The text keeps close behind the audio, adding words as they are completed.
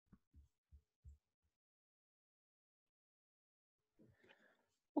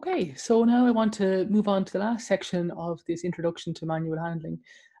Okay, so now I want to move on to the last section of this introduction to manual handling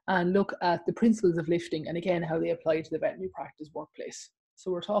and look at the principles of lifting and again how they apply to the veterinary practice workplace. So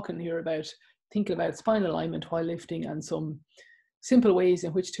we're talking here about thinking about spinal alignment while lifting and some simple ways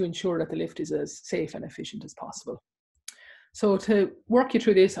in which to ensure that the lift is as safe and efficient as possible. So to work you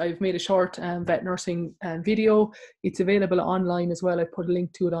through this, I've made a short vet nursing video. It's available online as well. I put a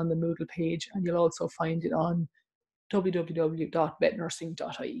link to it on the Moodle page, and you'll also find it on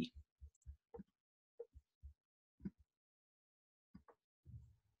www.vetnursing.ie.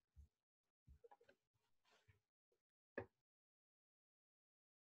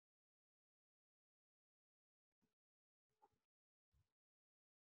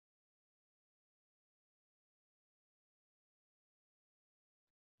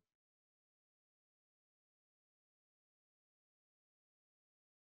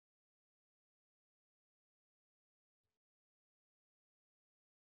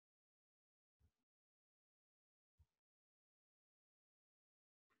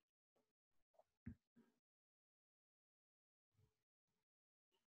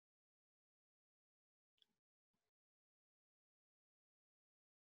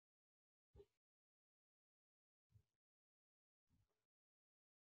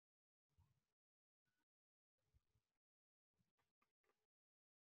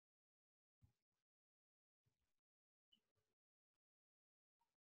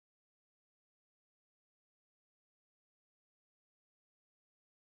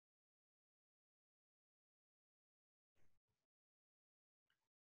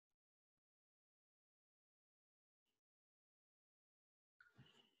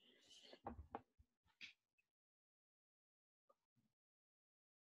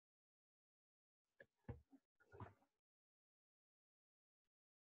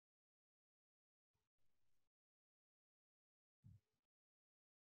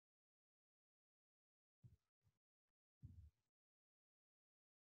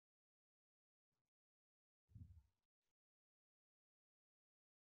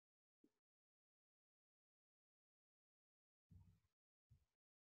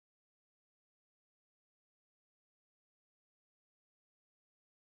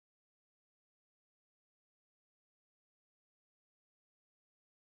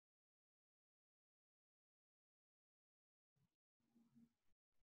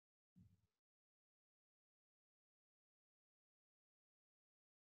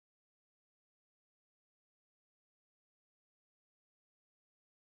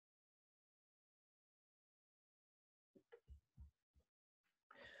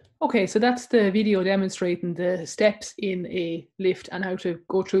 Okay, so that's the video demonstrating the steps in a lift and how to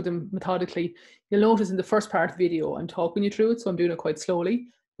go through them methodically. You'll notice in the first part of the video, I'm talking you through it, so I'm doing it quite slowly,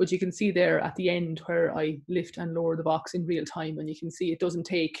 but you can see there at the end where I lift and lower the box in real time, and you can see it doesn't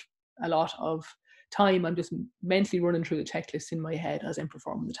take a lot of time. I'm just mentally running through the checklist in my head as I'm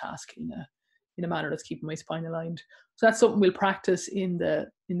performing the task in a manner that's keeping my spine aligned. So that's something we'll practice in the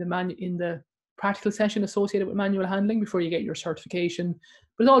practical session associated with manual handling before you get your certification,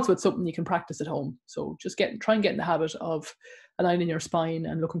 but also it's something you can practice at home. So just try and get in the habit of aligning your spine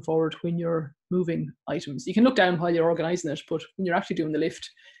and looking forward when you're moving items. You can look down while you're organizing it, but when you're actually doing the lift,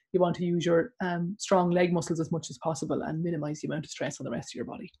 you want to use your strong leg muscles as much as possible and minimize the amount of stress on the rest of your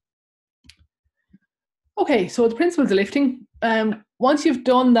body. Okay, so the principles of lifting. Once you've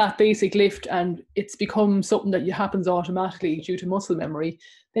done that basic lift and it's become something that happens automatically due to muscle memory,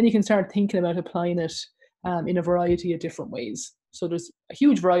 then you can start thinking about applying it in a variety of different ways. So there's a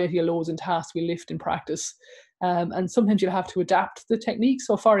huge variety of loads and tasks we lift in practice. And sometimes you'll have to adapt the technique.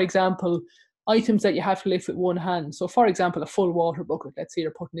 So for example, items that you have to lift with one hand. So for example, a full water bucket, let's say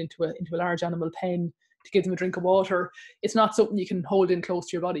you're putting into a large animal pen to give them a drink of water. It's not something you can hold in close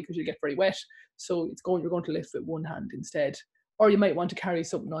to your body because you get very wet. So you're going to lift with one hand instead. Or you might want to carry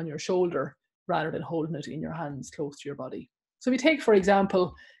something on your shoulder rather than holding it in your hands close to your body. So if you take, for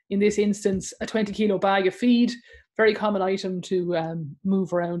example, in this instance, a 20-kilo bag of feed, very common item to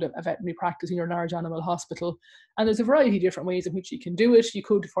move around a veterinary practice in your large animal hospital. And there's a variety of different ways in which you can do it. You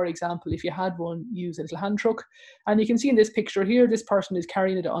could, for example, if you had one, use a little hand truck. And you can see in this picture here, this person is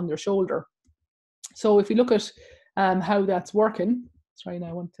carrying it on their shoulder. So if we look at how that's working, sorry, now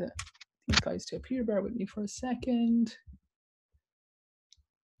I want these guys to appear. Bear with me for a second.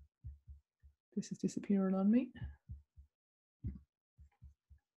 This is disappearing on me.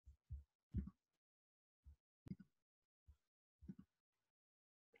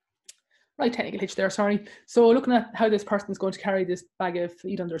 Right, technical hitch there, sorry. So looking at how this person is going to carry this bag of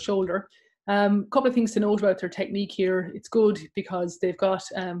feed on their shoulder, couple of things to note about their technique here. It's good because they've got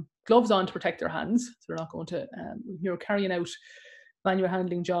gloves on to protect their hands, so they're not going to, carrying out manual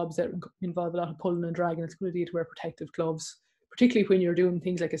handling jobs that involve a lot of pulling and dragging, it's a good idea to wear protective gloves, particularly when you're doing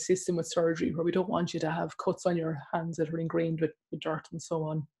things like assisting with surgery, where we don't want you to have cuts on your hands that are ingrained with dirt and so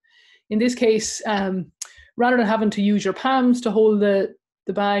on. In this case, rather than having to use your palms to hold the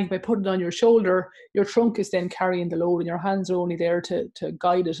bag by putting it on your shoulder, your trunk is then carrying the load and your hands are only there to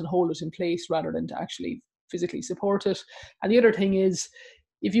guide it and hold it in place rather than to actually physically support it. And the other thing is,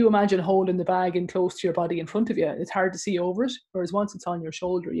 if you imagine holding the bag in close to your body in front of you, it's hard to see over it. Whereas once it's on your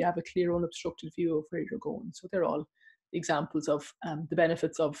shoulder, you have a clear, unobstructed view of where you're going. So they're all examples of the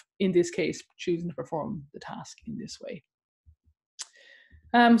benefits of, in this case, choosing to perform the task in this way.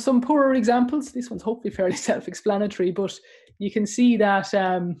 Some poorer examples. This one's hopefully fairly self-explanatory, but you can see that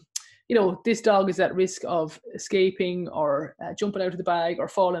this dog is at risk of escaping or jumping out of the bag or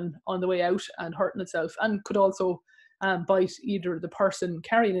falling on the way out and hurting itself, and could also bite either the person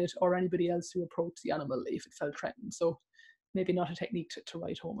carrying it or anybody else who approached the animal if it felt threatened. So maybe not a technique to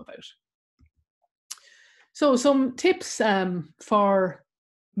write home about. So some tips for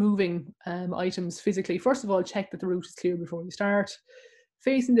moving items physically. First of all, check that the route is clear before you start.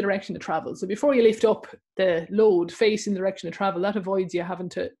 Facing the direction of travel. So before you lift up the load, facing the direction of travel, that avoids you having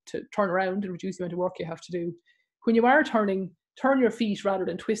to turn around and reduce the amount of work you have to do. When you are turning, turn your feet rather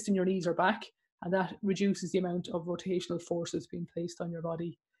than twisting your knees or back, and that reduces the amount of rotational forces being placed on your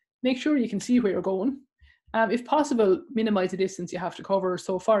body. Make sure you can see where you're going. If possible, minimize the distance you have to cover.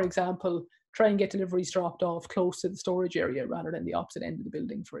 So for example, try and get deliveries dropped off close to the storage area rather than the opposite end of the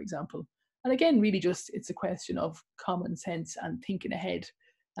building, for example. And again, really just, it's a question of common sense and thinking ahead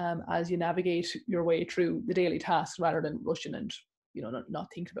as you navigate your way through the daily tasks rather than rushing and not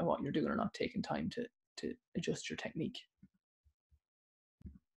thinking about what you're doing or not taking time to adjust your technique.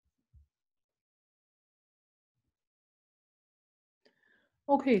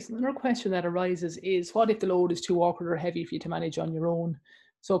 Okay, so another question that arises is, what if the load is too awkward or heavy for you to manage on your own?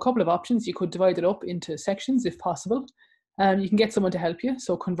 So a couple of options. You could divide it up into sections if possible. You can get someone to help you,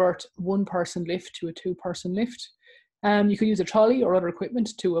 so convert one person lift to a two-person lift. You could use a trolley or other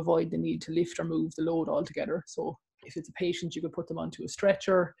equipment to avoid the need to lift or move the load altogether. So if it's a patient, you could put them onto a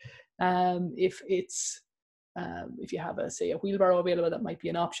stretcher. If you have say a wheelbarrow available, that might be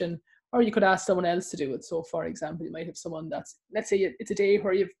an option. Or you could ask someone else to do it. So for example, you might have someone that's, let's say it's a day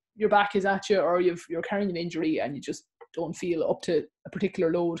where your back is at you, or you're carrying an injury and you just don't feel up to a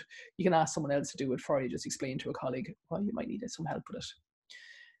particular load. You can ask someone else to do it for you. Just explain to a colleague why you might need some help with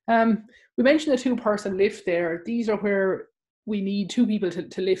it. We mentioned a two-person lift there. These are where we need two people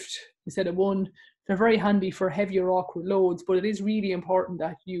to lift instead of one. They're very handy for heavier, awkward loads, but it is really important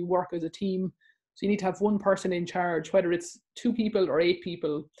that you work as a team. So you need to have one person in charge, whether it's 2 people or 8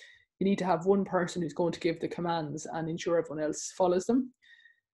 people. You need to have one person who's going to give the commands and ensure everyone else follows them.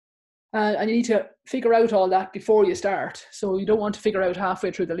 And you need to figure out all that before you start. So you don't want to figure out halfway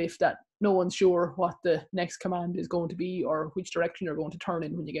through the lift that no one's sure what the next command is going to be or which direction you're going to turn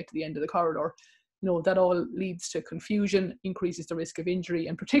in when you get to the end of the corridor. That all leads to confusion, increases the risk of injury,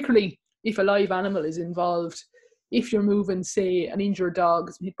 and particularly if a live animal is involved. If you're moving, say, an injured dog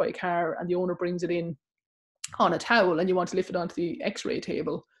is hit by a car and the owner brings it in on a towel and you want to lift it onto the x-ray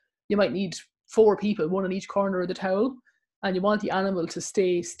table, you might need 4 people, one on each corner of the towel, and you want the animal to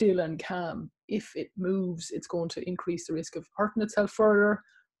stay still and calm. If it moves, it's going to increase the risk of hurting itself further,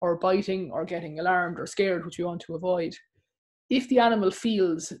 or biting, or getting alarmed or scared, which we want to avoid. If the animal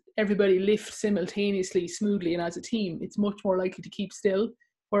feels everybody lift simultaneously, smoothly, and as a team, it's much more likely to keep still.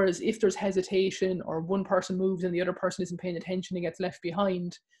 Whereas if there's hesitation or one person moves and the other person isn't paying attention and gets left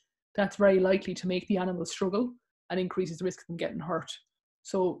behind, that's very likely to make the animal struggle and increases the risk of them getting hurt.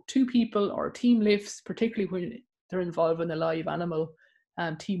 So 2 people or team lifts, particularly when they're involved in a live animal,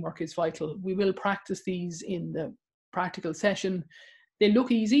 teamwork is vital. We will practice these in the practical session. They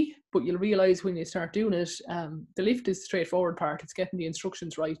look easy, but you'll realize when you start doing it, the lift is the straightforward part. It's getting the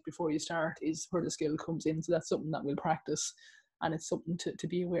instructions right before you start is where the skill comes in. So that's something that we'll practice, and it's something to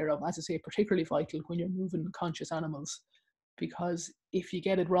be aware of. As I say, particularly vital when you're moving conscious animals, because if you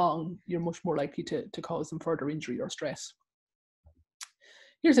get it wrong, you're much more likely to cause them further injury or stress.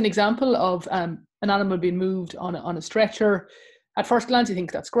 Here's an example of an animal being moved on a stretcher. At first glance, you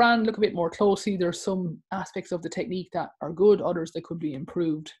think that's grand. Look a bit more closely. There's some aspects of the technique that are good, others that could be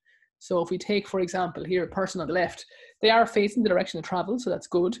improved. So if we take, for example, here, a person on the left, they are facing the direction of travel, so that's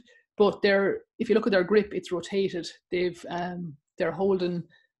good. But if you look at their grip, it's rotated. They're holding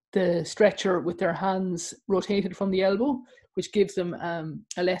the stretcher with their hands rotated from the elbow, which gives them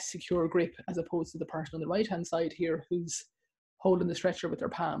a less secure grip as opposed to the person on the right-hand side here who's holding the stretcher with their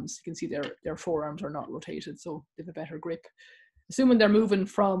palms. You can see their forearms are not rotated, so they have a better grip. Assuming they're moving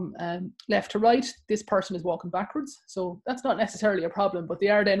from left to right, this person is walking backwards. So that's not necessarily a problem, but they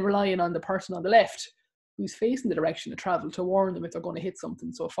are then relying on the person on the left who's facing the direction of travel to warn them if they're going to hit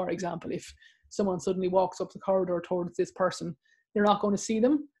something. So for example, if someone suddenly walks up the corridor towards this person, they're not going to see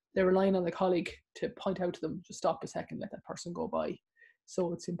them. They're relying on the colleague to point out to them, just stop a second, let that person go by.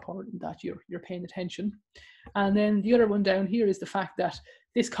 So it's important that you're paying attention. And then the other one down here is the fact that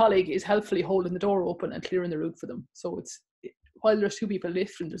this colleague is helpfully holding the door open and clearing the route for them. So while there's 2 people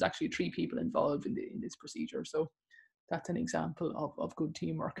lifting, there's actually 3 people involved in this procedure. So that's an example of good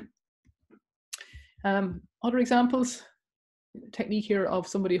teamwork. Other examples, technique here of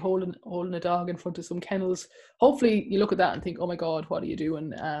somebody holding a dog in front of some kennels. Hopefully you look at that and think, oh my God, what are you doing?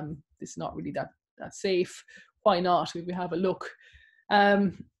 This is not really that safe. Why not? If we have a look,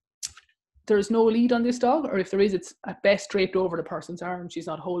 there's no lead on this dog, or if there is, it's at best draped over the person's arm. She's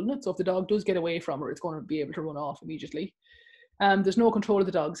not holding it. So if the dog does get away from her, it's going to be able to run off immediately. There's no control of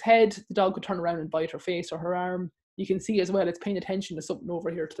the dog's head. The dog could turn around and bite her face or her arm. You can see as well, it's paying attention to something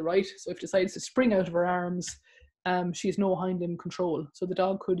over here to the right. So if it decides to spring out of her arms, she has no hind limb control. So the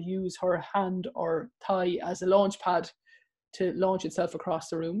dog could use her hand or thigh as a launch pad to launch itself across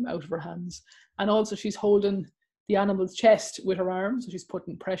the room out of her hands. And also she's holding the animal's chest with her arm. So she's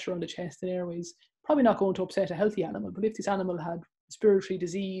putting pressure on the chest and airways. Probably not going to upset a healthy animal, but if this animal had respiratory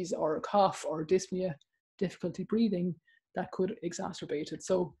disease or a cough or dyspnea, difficulty breathing, that could exacerbate it.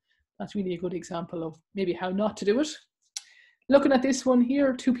 So that's really a good example of maybe how not to do it. Looking at this one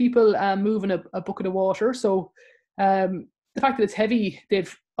here, 2 people moving a bucket of water. So the fact that it's heavy,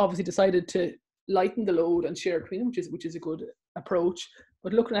 they've obviously decided to lighten the load and share between them, which is a good approach.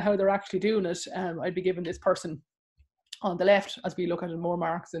 But looking at how they're actually doing it, I'd be giving this person on the left, as we look at it, more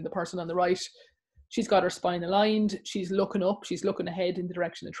marks than the person on the right. She's got her spine aligned. She's looking up. She's looking ahead in the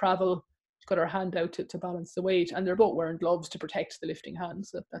direction of travel. She's got her hand out to balance the weight, and they're both wearing gloves to protect the lifting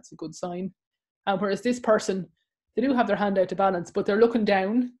hands. So that's a good sign. Whereas this person, they do have their hand out to balance, but they're looking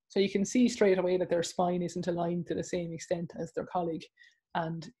down. So you can see straight away that their spine isn't aligned to the same extent as their colleague.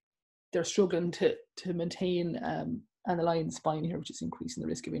 And they're struggling to maintain an aligned spine here, which is increasing the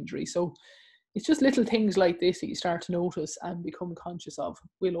risk of injury. So it's just little things like this that you start to notice and become conscious of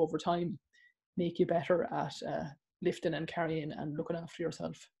will over time make you better at lifting and carrying and looking after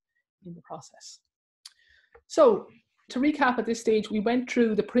yourself in the process. So to recap at this stage, we went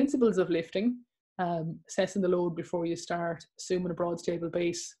through the principles of lifting, assessing the load before you start, assuming a broad stable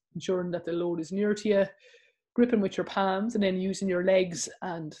base, ensuring that the load is near to you, gripping with your palms, and then using your legs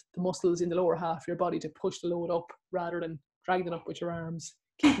and the muscles in the lower half of your body to push the load up rather than dragging it up with your arms,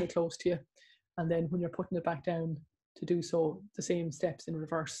 keeping it close to you. And then when you're putting it back down, to do so the same steps in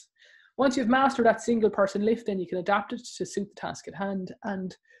reverse. Once you've mastered that single person lift, then you can adapt it to suit the task at hand.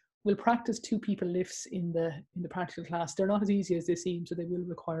 And we'll practice 2 people lifts in the practical class. They're not as easy as they seem, so they will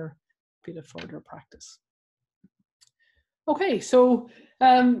require a bit of further practice. Okay, so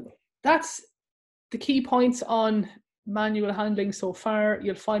that's the key points on manual handling so far.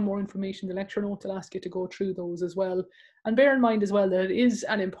 You'll find more information in the lecture notes. I'll ask you to go through those as well. And bear in mind as well that it is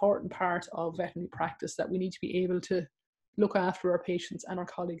an important part of veterinary practice that we need to be able to look after our patients and our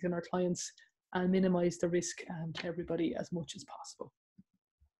colleagues and our clients and minimize the risk to everybody as much as possible.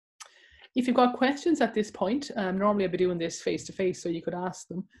 If you've got questions at this point, normally I'll be doing this face-to-face so you could ask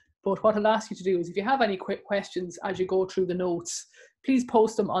them. But what I'll ask you to do is if you have any quick questions as you go through the notes, please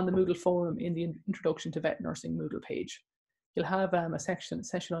post them on the Moodle forum in the Introduction to Vet Nursing Moodle page. You'll have a session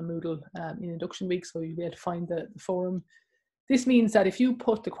on Moodle in Induction Week, so you'll be able to find the forum. This means that if you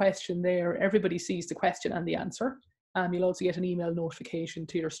put the question there, everybody sees the question and the answer. You'll also get an email notification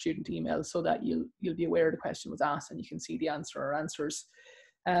to your student email so that you'll be aware the question was asked and you can see the answer or answers.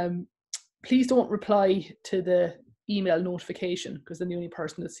 Please don't reply to the email notification because then the only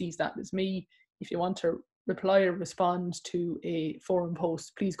person that sees that is me. If you want to reply or respond to a forum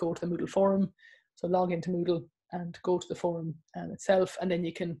post, please go to the Moodle forum. So log into Moodle and go to the forum itself, and then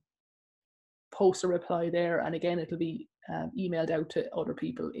you can post a reply there. And again, it'll be emailed out to other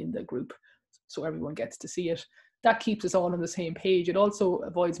people in the group so everyone gets to see it. That keeps us all on the same page. It also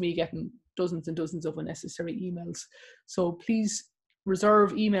avoids me getting dozens and dozens of unnecessary emails. So please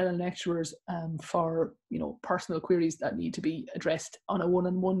reserve email and lecturers for personal queries that need to be addressed on a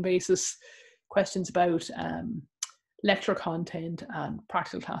one-on-one basis, questions about lecture content and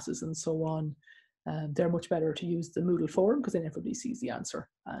practical classes and so on. They're much better to use the Moodle forum because then everybody sees the answer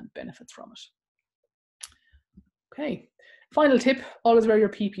and benefits from it. Okay, final tip, always wear your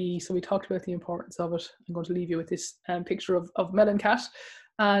PPE. So we talked about the importance of it. I'm going to leave you with this picture of Melon Cat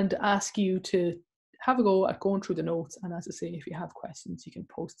and ask you to have a go at going through the notes. And as I say, if you have questions, you can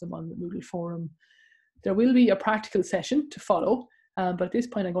post them on the Moodle forum. There will be a practical session to follow, but at this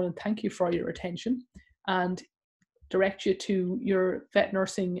point I'm going to thank you for your attention and direct you to your vet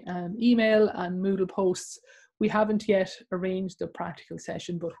nursing email and Moodle posts. We haven't yet arranged the practical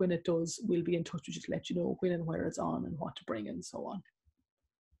session, but when it does, we'll be in touch with you to let you know when and where it's on and what to bring and so on.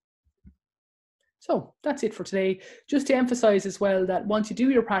 So that's it for today. Just to emphasize as well that once you do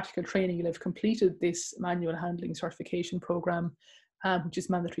your practical training, you'll have completed this manual handling certification program, which is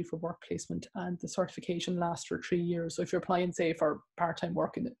mandatory for work placement, and the certification lasts for 3 years. So if you're applying, say, for part-time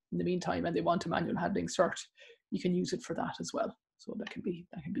work in the meantime and they want a manual handling cert, you can use it for that as well. So that can be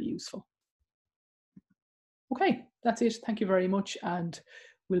useful. Okay, that's it. Thank you very much, and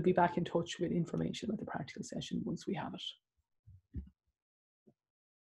we'll be back in touch with information about the practical session once we have it.